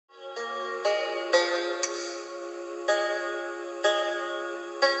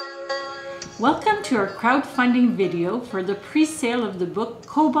Welcome to our crowdfunding video for the pre-sale of the book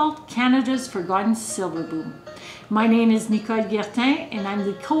Cobalt, Canada's Forgotten Silver Boom. My name is Nicole Guertin and I'm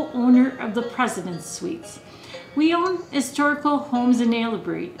the co-owner of the President's Suites. We own historical homes in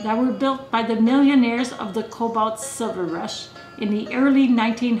Aylesbury that were built by the millionaires of the Cobalt Silver Rush in the early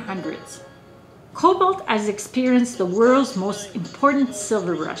 1900s. Cobalt has experienced the world's most important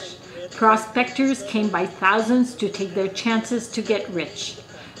silver rush. Prospectors came by thousands to take their chances to get rich.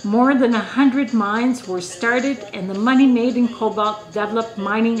 More than 100 mines were started and the money made in cobalt developed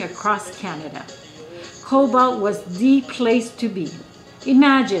mining across Canada. Cobalt was the place to be.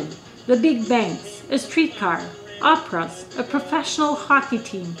 Imagine the big banks, a streetcar, operas, a professional hockey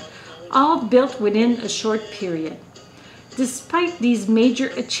team, all built within a short period. Despite these major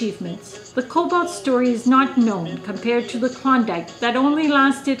achievements, the Cobalt story is not known compared to the Klondike that only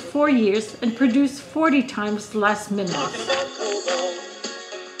lasted 4 years and produced 40 times less minerals.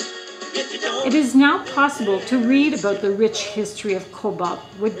 It is now possible to read about the rich history of cobalt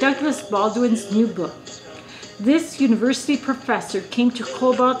with Douglas Baldwin's new book. This university professor came to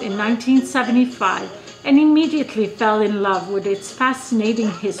cobalt in 1975 and immediately fell in love with its fascinating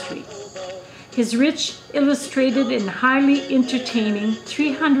history. His rich, illustrated and highly entertaining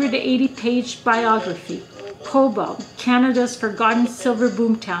 380-page biography, Cobalt, Canada's Forgotten Silver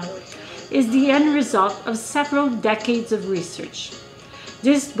Boomtown, is the end result of several decades of research.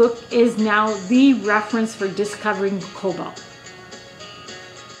 This book is now the reference for discovering cobalt.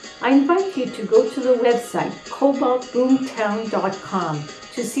 I invite you to go to the website cobaltboomtown.com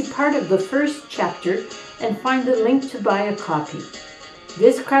to see part of the first chapter and find the link to buy a copy.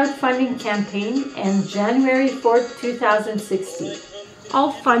 This crowdfunding campaign ends January 4th, 2016.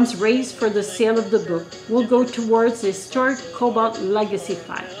 All funds raised for the sale of the book will go towards the historic Cobalt Legacy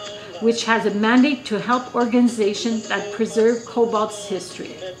Fund, which has a mandate to help organizations that preserve cobalt's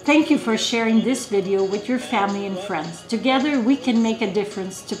history. Thank you for sharing this video with your family and friends. Together we can make a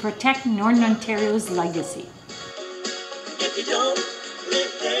difference to protect Northern Ontario's legacy. If you don't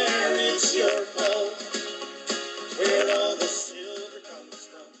live there, it's your fault.